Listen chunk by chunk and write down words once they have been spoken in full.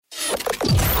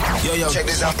Yo, check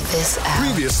this out.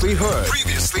 Previously heard.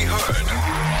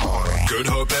 Good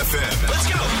Hope FM.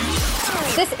 Let's go.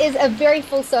 This is a very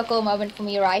full circle moment for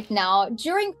me right now.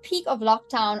 During peak of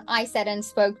lockdown, I sat and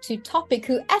spoke to Topic,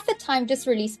 who at the time just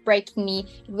released Breaking Me.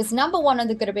 It was #1 on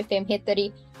the Good Hope FM Hit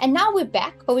 30. And now we're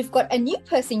back, but we've got a new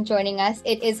person joining us.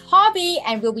 It is HRVY,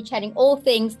 and we'll be chatting all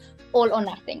things All or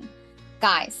Nothing.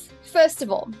 Guys, first of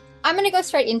all, I'm going to go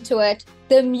straight into it.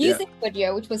 The music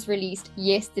video, which was released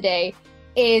yesterday,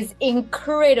 is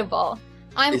incredible.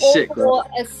 I'm all sick, for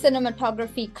a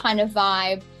cinematography kind of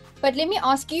vibe. But let me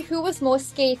ask you, who was more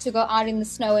scared to go out in the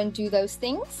snow and do those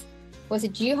things? Was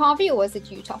it you, HRVY, or was it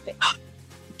you, Topic?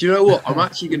 Do you know what? I'm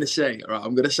actually going to say, all right,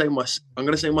 I'm going to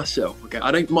say myself, okay?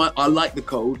 I like the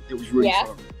cold. It was really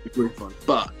fun. It was really fun.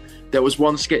 But there was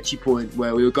one sketchy point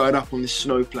where we were going up on this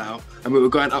snow plow and we were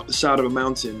going up the side of a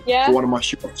mountain for one of my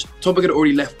shots. Topic had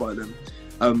already left by then.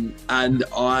 And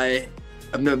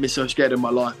I've never been so scared in my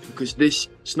life because this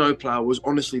snowplow was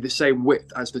honestly the same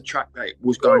width as the track that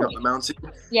was going up the mountain.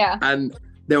 Yeah. And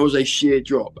there was a sheer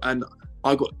drop, and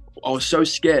I was so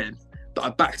scared that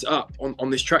I backed up on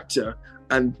this tractor,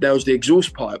 and there was the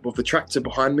exhaust pipe of the tractor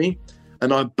behind me,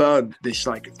 and I burned this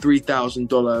like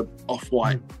 $3,000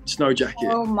 off-white snow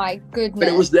jacket. Oh my goodness! But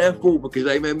it was their fault because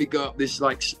they made me go up this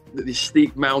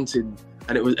steep mountain,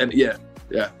 and it was it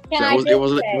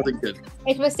wasn't good.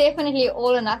 It was definitely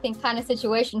all or nothing kind of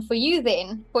situation for you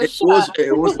then, for sure.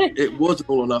 It was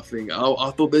all or nothing.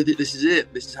 I thought this is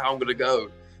it. This is how I'm gonna go.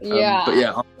 But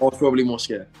yeah, I was probably more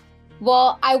scared.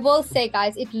 Well, I will say,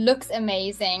 guys, it looks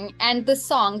amazing, and the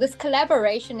song, this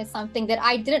collaboration, is something that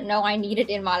I didn't know I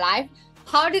needed in my life.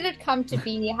 How did it come to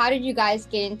be? How did you guys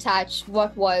get in touch?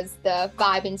 What was the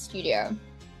vibe in studio?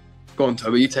 Go on,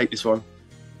 Toby. You take this one.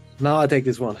 No, I take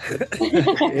this one.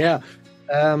 Yeah.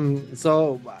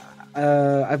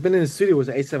 I've been in the studio with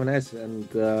A7S, and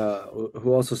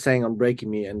who also sang on Breaking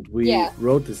Me, and we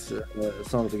wrote this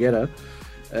song together.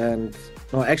 And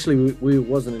no, actually we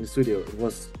wasn't in the studio. It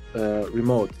was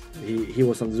remote. He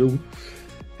was on Zoom,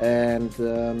 and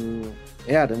then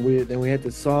we had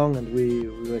the song, and we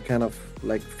were kind of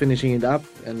like finishing it up,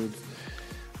 and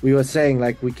we were saying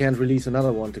like we can't release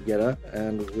another one together,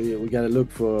 and we gotta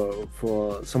look for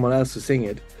someone else to sing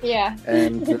it. Yeah.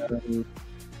 And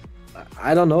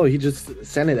I don't know. He just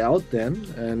sent it out then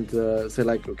and said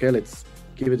like, okay, let's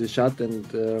give it a shot. And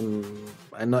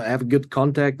I have a good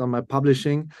contact on my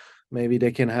publishing. Maybe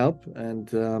they can help. And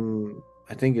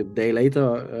I think a day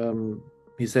later,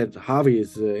 he said HRVY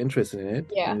is interested in it.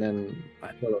 Yeah. And then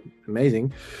I thought,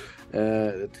 amazing.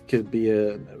 It could be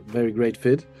a very great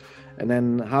fit. And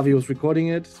then HRVY was recording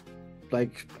it.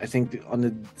 Like, I think on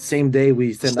the same day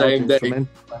we sent out the instrument.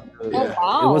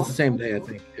 Wow. It was the same day, I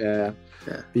think.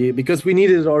 Because we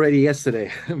needed it already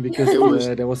yesterday because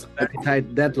there was a very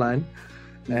tight deadline.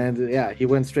 And he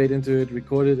went straight into it,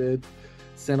 recorded it,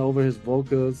 sent over his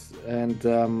vocals, and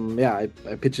I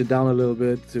pitched it down a little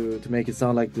bit to make it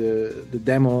sound like the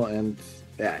demo, and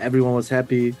everyone was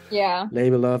happy. Yeah.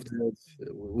 Label loved it.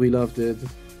 We loved it.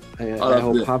 I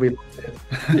hope HRVY loved it.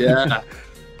 Yeah.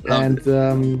 And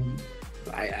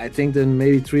I think then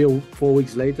maybe 3 or 4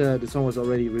 weeks later, the song was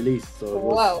already released. So it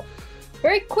was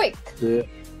very quick.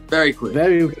 Very quick.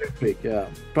 Very quick, yeah.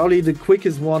 Probably the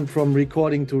quickest one from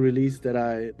recording to release that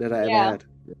I ever had.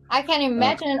 I can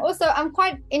imagine. And also, I'm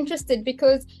quite interested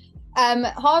because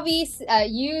HRVY,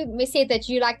 you said that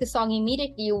you liked the song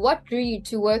immediately. What drew you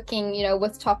to working,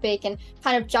 with Topic and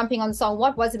kind of jumping on the song?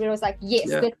 What was it? It was like, this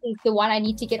is the one I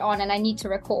need to get on and I need to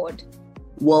record.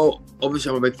 Well, obviously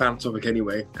I'm a big fan of Topic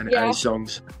anyway, and his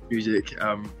songs, music.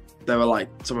 They were like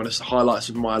some of the highlights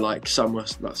of my summer,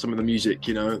 like some of the music,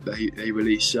 that he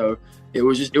released. So it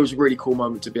was a really cool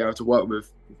moment to be able to work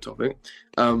with Topic.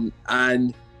 And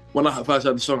when I first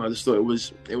heard the song, I just thought it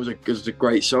was a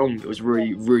great song. It was a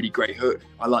really, really great hook.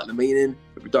 I liked the meaning,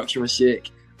 the production was sick.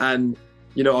 And,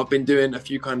 I've been doing a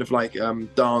few kind of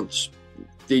dance,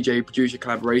 DJ, producer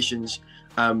collaborations,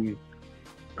 and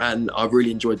I've really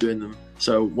enjoyed doing them.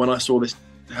 So when I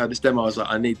heard this demo, I was like,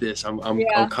 I need this. I'm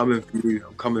coming for you.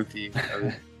 I'm coming for you.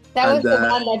 That was the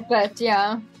highlight bit,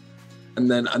 yeah. And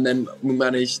then we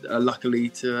managed, luckily,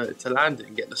 to land it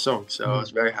and get the song. So I was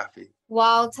very happy. Well,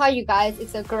 I'll tell you guys,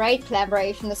 it's a great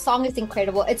collaboration. The song is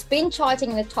incredible. It's been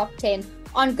charting in the top 10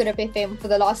 on Good Hope FM for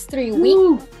the last 3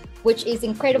 weeks, which is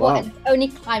incredible. Wow. And it's only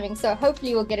climbing. So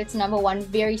hopefully we'll get it to #1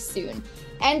 very soon.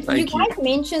 And you guys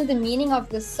mentioned the meaning of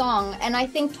the song. And I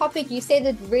think, Topic, you said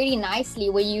it really nicely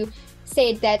where you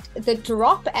said that the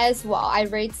drop as well. I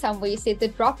read somewhere you said the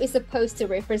drop is supposed to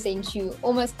represent you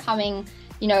almost coming,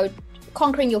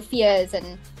 conquering your fears.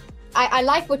 And I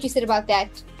like what you said about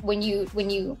that when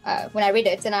I read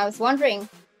it. And I was wondering,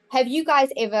 have you guys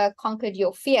ever conquered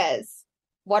your fears?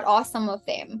 What are some of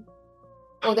them?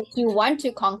 Or that you want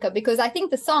to conquer? Because I think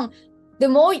the song,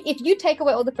 if you take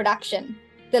away all the production,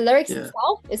 the lyrics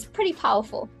itself is pretty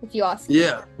powerful, if you ask me.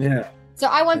 Yeah. So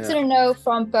I wanted to know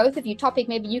from both of you, Topic,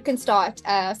 maybe you can start,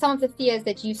 some of the fears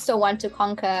that you still want to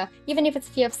conquer, even if it's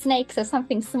fear of snakes or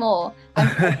something small.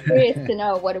 I'm curious to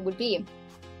know what it would be.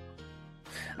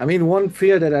 I mean, one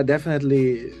fear that I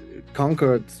definitely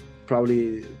conquered,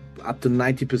 probably up to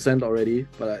 90% already,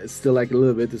 but it's still like a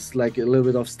little bit. It's like a little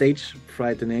bit of stage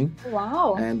frightening.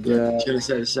 Wow. And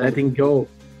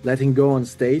letting go on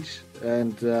stage,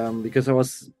 and because I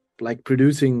was like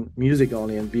producing music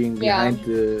only and being behind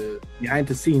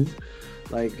the scenes,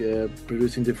 like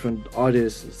producing different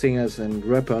artists, singers, and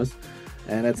rappers.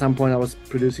 And at some point, I was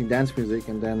producing dance music,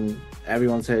 and then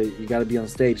everyone said you got to be on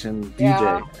stage and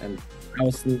DJ, and I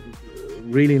was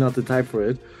really not the type for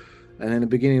it. And in the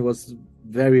beginning, it was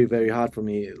very, very hard for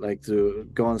me, like to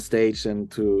go on stage and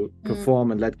to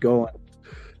perform and let go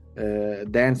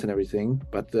and dance and everything.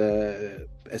 But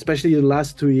especially the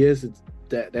last 2 years,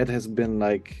 that has been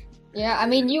like... Yeah, I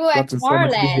mean, you were at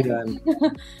Tomorrowland.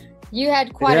 You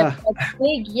had quite a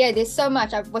big year. There's so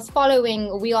much. I was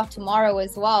following We Are Tomorrow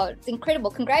as well. It's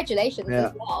incredible. Congratulations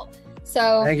as well.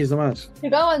 So thank you so much. To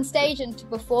go on stage and to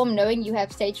perform knowing you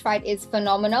have stage fright is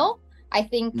phenomenal. I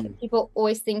think people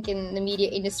always think in the media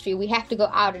industry we have to go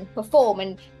out and perform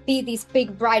and be these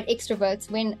big, bright extroverts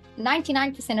when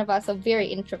 99% of us are very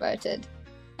introverted.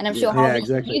 And I'm sure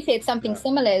you said something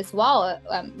similar as well.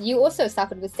 You also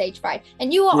suffered with stage fright,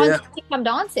 and you were on stage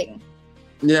dancing.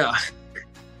 Yeah,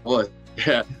 well,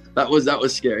 that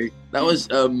was scary. That was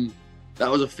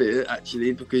a fear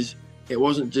actually, because it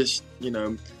wasn't just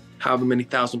however many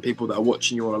thousand people that are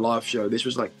watching you on a live show. This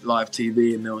was like live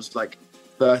TV, and there was like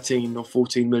 13 or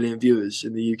 14 million viewers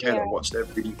in the UK that watched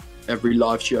every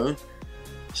live show.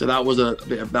 So that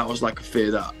was like a fear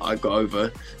that I got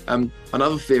over.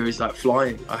 Another fear is like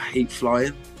flying. I hate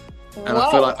flying, and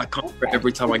I feel like I can't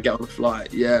every time I get on a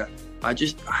flight. Yeah, I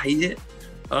hate it.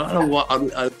 I don't know what.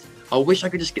 I wish I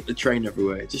could just get the train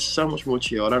everywhere. It's just so much more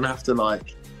chill. I don't have to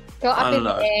like go up in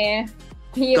the air.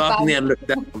 Go up in the air and look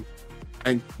down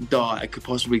and die. I could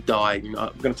possibly die. I'm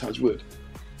gonna touch wood.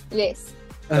 Yes.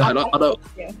 I don't.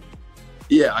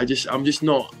 Yeah, I'm just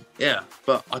not. Yeah,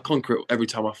 but I conquer it every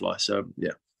time I fly. So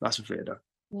yeah, that's a fear though.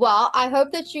 Well, I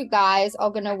hope that you guys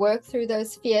are going to work through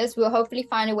those fears. We'll hopefully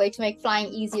find a way to make flying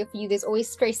easier for you. There's always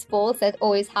stress balls. That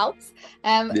always helps.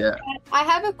 I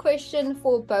have a question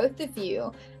for both of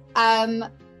you.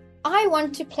 I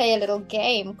want to play a little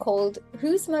game called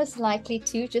Who's Most Likely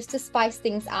To, just to spice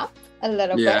things up a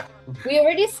little bit. We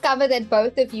already discovered that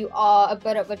both of you are a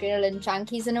bit of adrenaline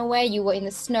junkies in a way. You were in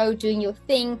the snow doing your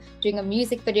thing, doing a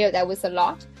music video. That was a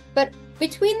lot. But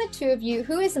between the two of you,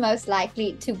 who is most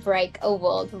likely to break a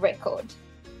world record?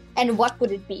 And what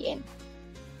would it be in?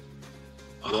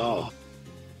 Oh.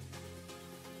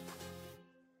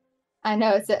 I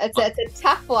know, it's a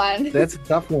tough one. That's a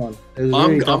tough one.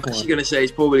 I'm actually going to say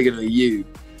it's probably going to be you.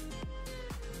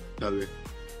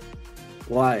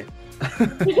 Why?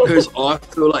 Because I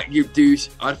feel like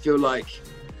I feel like,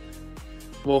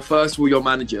 well, first of all, your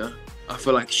manager, I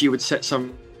feel like she would set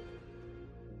some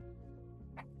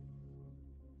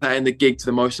playing the gig to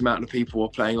the most amount of people, or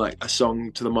playing like a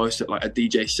song to the most at like a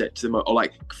DJ set to the or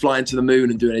like flying to the moon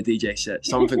and doing a DJ set,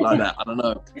 something like that. I don't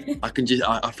know.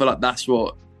 I feel like that's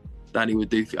what Danny would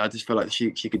do. I just feel like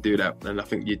she could do that, and I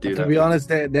think you'd do that. To be honest,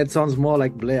 that sounds more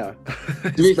like Blair.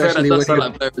 To be fair, that does sound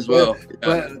like Blair as well.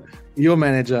 But your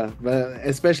manager, but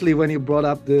especially when you brought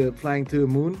up the flying to the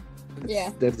moon.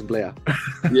 That's Blair.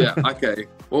 Yeah. Okay.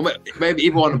 Well, maybe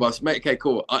either one of us. Okay.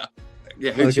 Cool.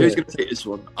 Who's going to take this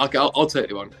one? Okay, I'll take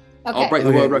the one. Okay. I'll break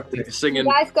the world record for singing.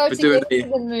 You guys go to the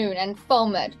moon and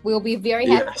film it. We'll be very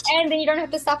happy. Yes. And then you don't have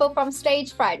to suffer from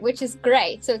stage fright, which is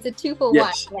great. So it's a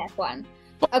 2-for-1 that one.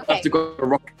 Okay. I have to go to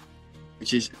rock,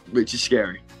 which is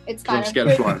scary. It's kind of scared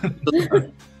of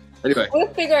flying. Anyway. We'll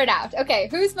figure it out. Okay,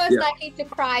 who's most likely to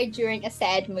cry during a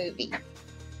sad movie?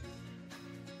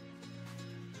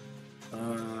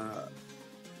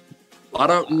 I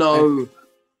don't know.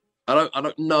 I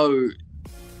don't know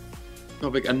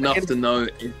Topic enough to know.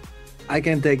 I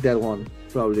can take that one,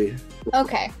 probably.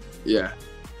 Okay. Yeah.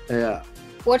 Yeah.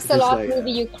 What's the last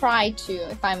movie you cried to,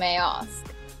 if I may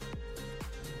ask?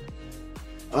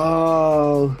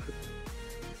 Oh.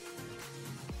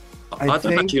 I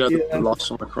don't actually know the last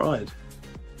time I cried.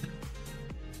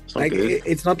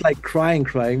 It's not like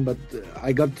crying, but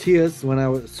I got tears when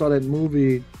I saw that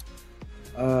movie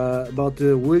about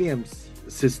the Williams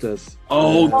sisters.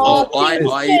 I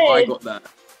got that.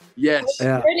 Yes.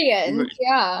 Brilliant.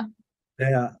 Yeah.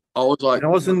 I was like, I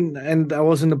was in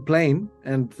the plane,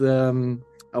 and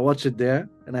I watched it there,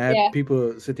 and I had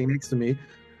people sitting next to me.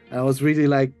 And I was really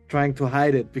like trying to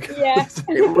hide it because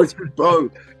it was, bro.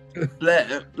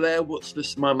 Blair watched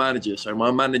this. My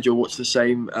manager watched the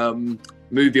same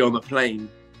movie on the plane,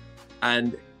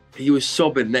 and he was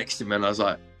sobbing next to me, and I was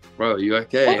like, "Bro, are you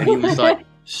okay?" And he was like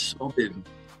sobbing.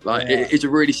 Like it's a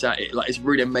really sad. It's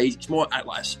really amazing. It's more like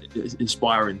it's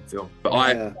inspiring film. But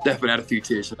I definitely had a few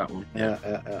tears for that one. Yeah.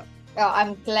 Oh,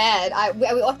 I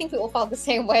think we all felt the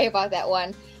same way about that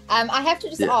one. I have to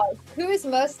just ask, who is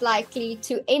most likely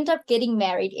to end up getting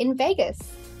married in Vegas?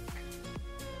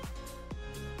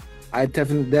 I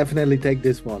definitely take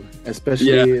this one,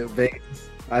 especially Vegas.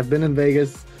 I've been in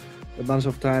Vegas a bunch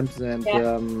of times, and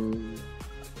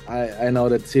I know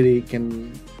that city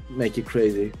can make you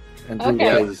crazy and do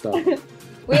crazy stuff.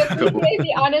 We appreciate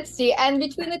the honesty. And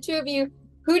between the two of you,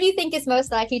 who do you think is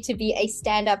most likely to be a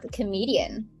stand-up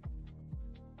comedian?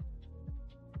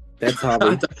 That's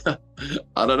Harvey.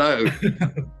 I don't know.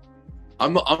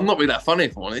 I'm not really that funny,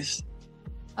 if I'm honest.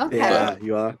 Okay. Yeah,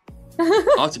 you are.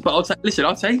 I'll take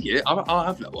it. I'll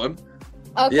have that one.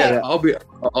 Okay. Yeah, I'll be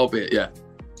it. Yeah.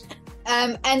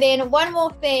 And then one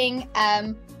more thing.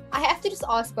 I have to just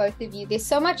ask both of you. There's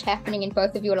so much happening in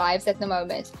both of your lives at the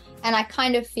moment, and I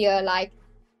kind of feel like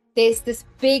there's this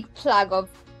big plug of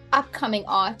upcoming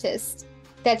artists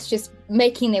that's just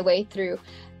making their way through.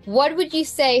 What would you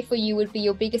say for you would be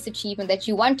your biggest achievement that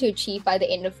you want to achieve by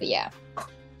the end of the year?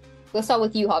 We'll start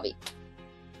with you, Harvey.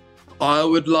 I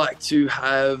would like to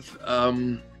have,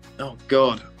 oh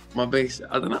God, my biggest,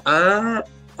 I don't know. I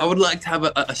would like to have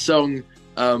a song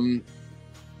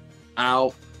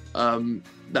out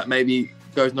that maybe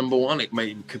goes number one. It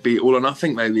could be All or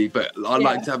Nothing maybe, but I'd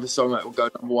like to have a song that will go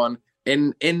number one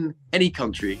in any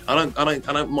country. I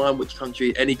don't mind which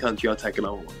country, any country, I'll take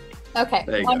another one. Okay,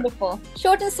 wonderful. Go.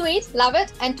 Short and sweet, love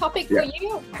it. And topic for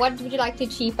you, what would you like to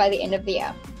achieve by the end of the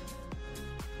year?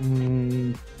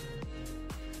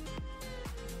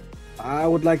 I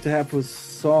would like to have a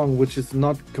song which is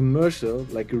not commercial,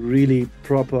 like a really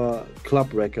proper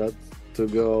club record, to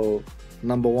go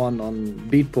number one on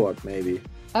Beatport maybe.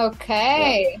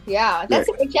 Okay, that's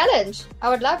a good challenge. I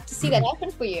would love to see that happen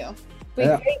for you.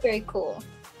 Very, very cool.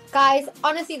 Guys,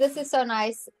 honestly, this is so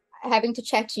nice having to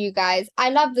chat to you guys.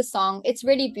 I love the song. It's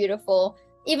really beautiful.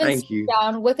 Even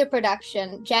down with the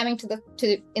production, jamming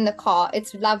in the car.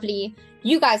 It's lovely.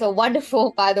 You guys are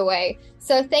wonderful, by the way.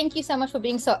 So thank you so much for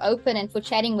being so open and for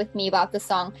chatting with me about the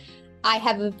song. I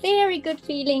have a very good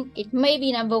feeling it may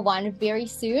be number one very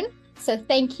soon. So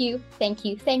thank you.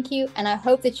 And I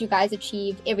hope that you guys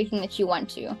achieve everything that you want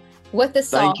to with the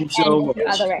song and with your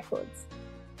other records.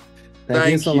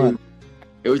 Thank you so much.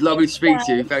 It was lovely to speak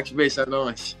to you. Thanks for being so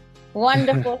nice.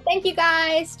 Wonderful. Thank you,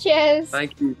 guys. Cheers.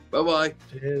 Thank you. Bye-bye.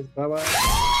 Cheers. Bye-bye.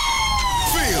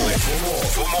 Feel it.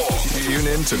 For more, tune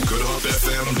in to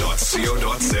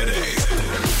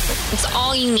goodhopefm.co.za. It's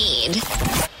all you need.